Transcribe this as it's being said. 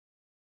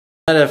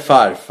Här är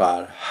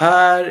farfar.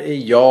 Här är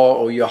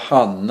jag och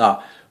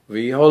Johanna.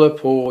 Vi håller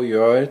på att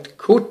göra ett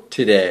kort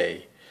till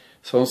dig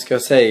som ska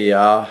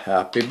säga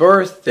Happy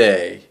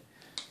birthday.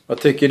 Vad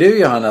tycker du,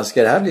 Johanna?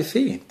 Ska det här bli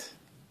fint?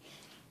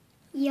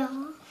 Ja.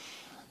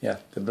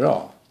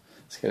 Jättebra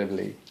ska det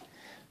bli.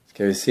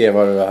 Ska vi se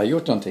vad du har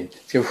gjort någonting.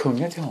 Ska vi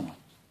sjunga till honom?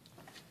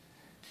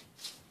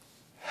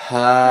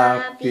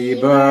 Happy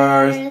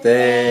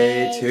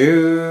birthday to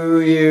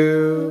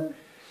you.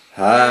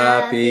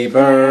 Happy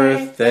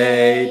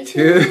birthday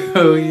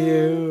to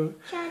you.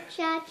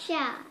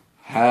 Cha-cha-cha.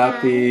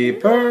 Happy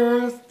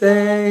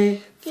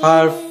birthday,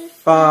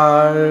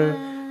 farfar,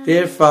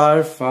 dear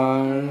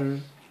farfar.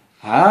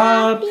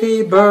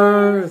 Happy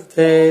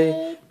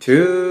birthday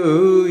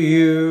to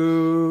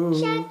you.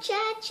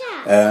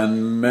 Cha-cha-cha.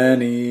 And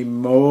many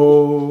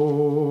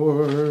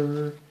more.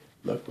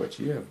 Look what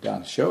you have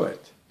done. Show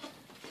it.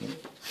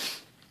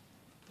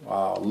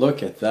 Wow,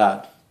 look at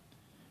that.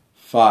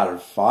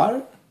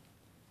 Farfar.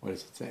 What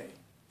does it say?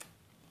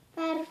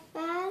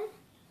 Farfar,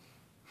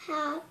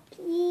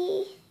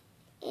 happy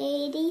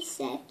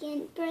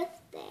 82nd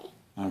birthday.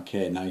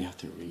 Okay, now you have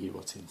to read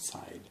what's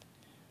inside.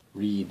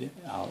 Read.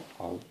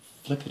 I'll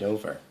flip it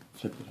over.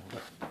 Flip it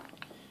over.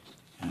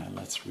 And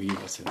let's read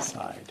what's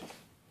inside.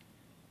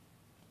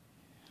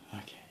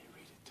 Okay,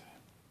 read it to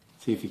him.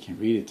 See if you can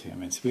read it to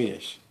him in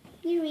Swedish.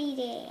 You read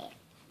it.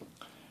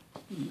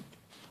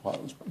 Well,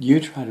 you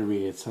try to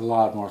read it. It's a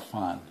lot more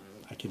fun.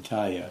 I can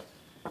tell you.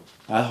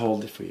 I'll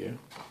hold it for you,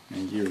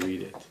 and you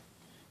read it.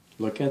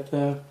 Look at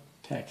the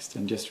text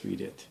and just read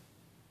it.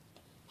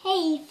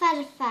 Hey,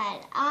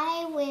 farfar,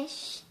 I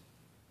wish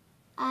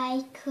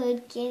I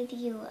could give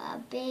you a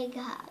big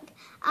hug.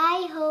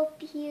 I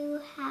hope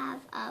you have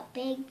a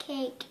big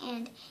cake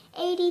and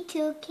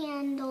 82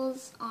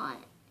 candles on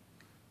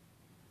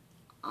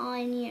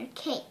your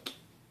cake.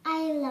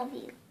 I love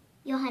you,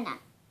 Johanna.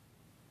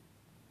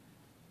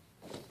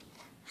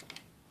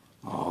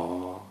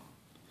 Oh,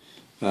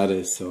 that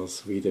is so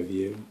sweet of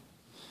you.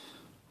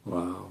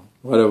 Wow,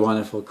 what a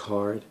wonderful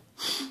card.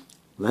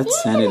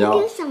 Let's send it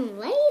off. Do some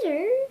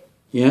later.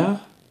 Yeah?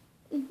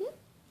 Mm-hmm.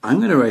 I'm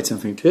going to write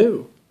something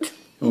too. And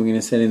we're going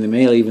to send in the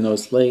mail even though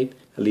it's late.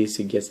 At least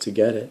he gets to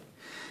get it.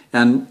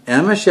 And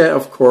Amasha,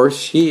 of course,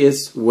 she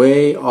is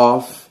way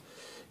off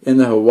in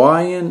the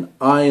Hawaiian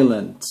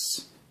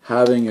Islands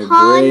having a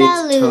great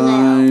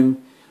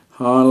time.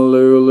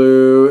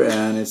 Honolulu.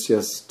 And it's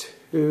just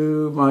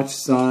too much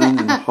sun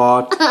and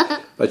hot.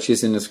 But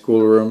she's in the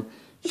schoolroom.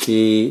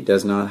 She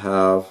does not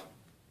have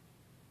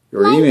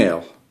your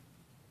email.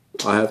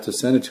 I have to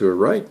send it to her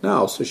right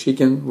now so she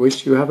can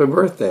wish you happy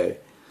birthday.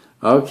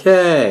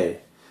 Okay.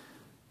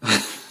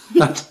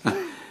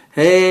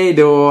 Hej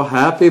då.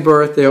 Happy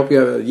birthday. Hoppas you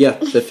have a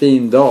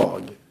jättefin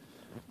dag.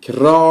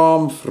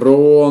 Kram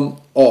från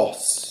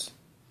oss.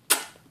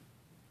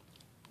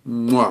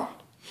 Mwah.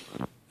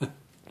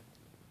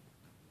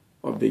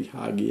 A big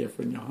hug here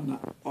from Johanna.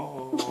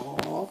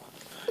 Aww.